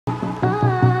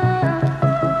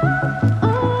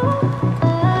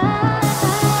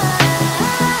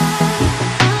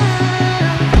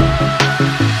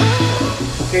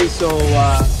So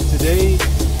today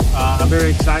I'm very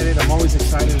excited. I'm always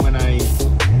excited when I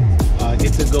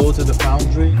get to go to the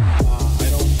foundry. I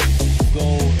don't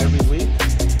go every week.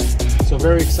 So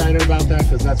very excited about that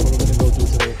because that's what we're going to go do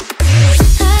today.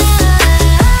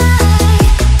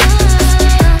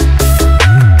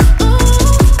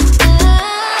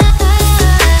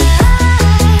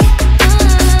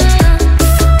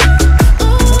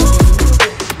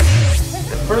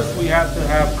 First we have to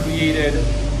have created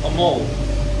a mold,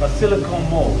 a silicone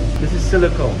mold. This is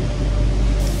silicone.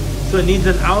 So it needs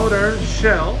an outer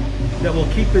shell that will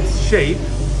keep its shape.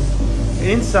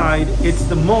 Inside, it's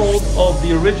the mold of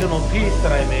the original piece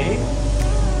that I made.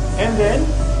 And then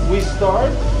we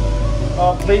start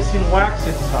placing wax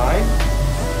inside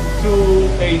to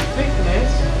a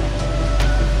thickness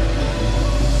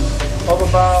of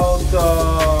about,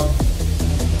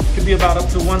 could be about up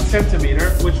to 1 centimeter,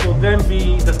 which will then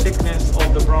be the thickness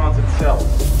of the bronze itself.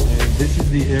 And this is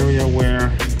the area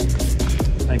where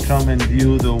I come and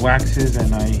view the waxes,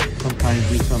 and I sometimes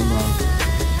do some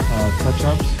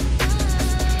touch-ups,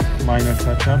 minor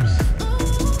touch-ups.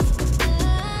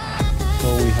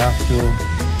 So we have to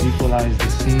equalize the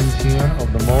seams here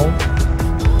of the mold.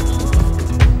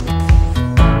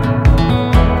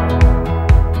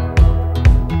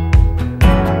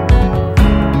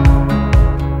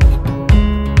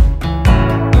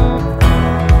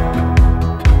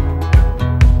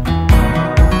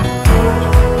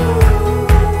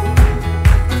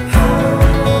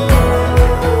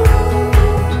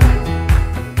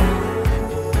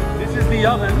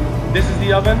 This is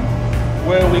the oven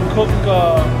where we cook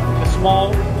the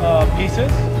small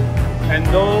pieces, and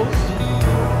those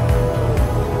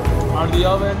are the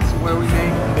ovens where we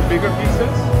make the bigger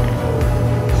pieces.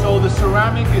 So the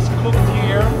ceramic is cooked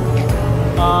here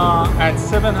at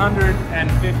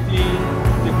 750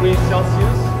 degrees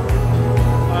Celsius.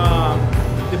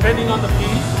 Depending on the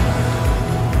piece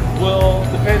will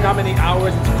depend how many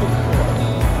hours it's cooked for.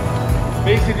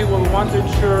 Basically what we want to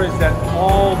ensure is that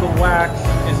all the wax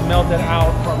is melted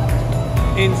out from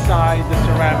inside the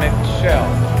ceramic shell.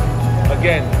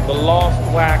 Again, the lost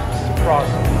wax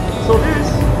process. So this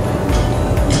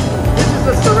is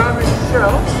the ceramic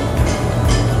shell,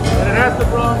 and it has the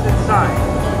bronze inside.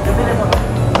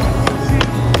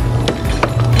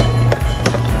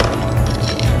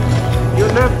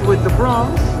 You're left with the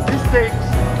bronze. This takes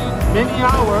many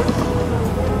hours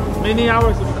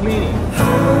of cleaning.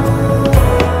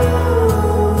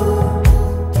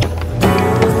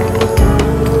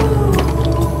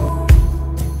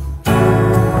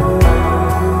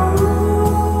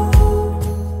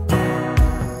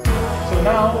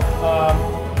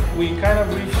 We kind of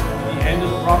reached the end of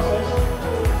the process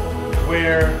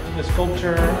where the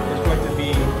sculpture is going to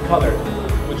be colored,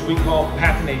 which we call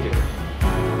patinated.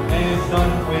 And it's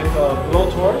done with a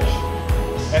blowtorch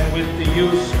and with the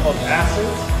use of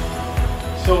acids.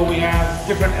 So we have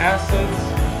different acids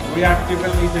react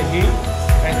differently to heat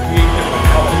and create different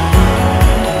colors.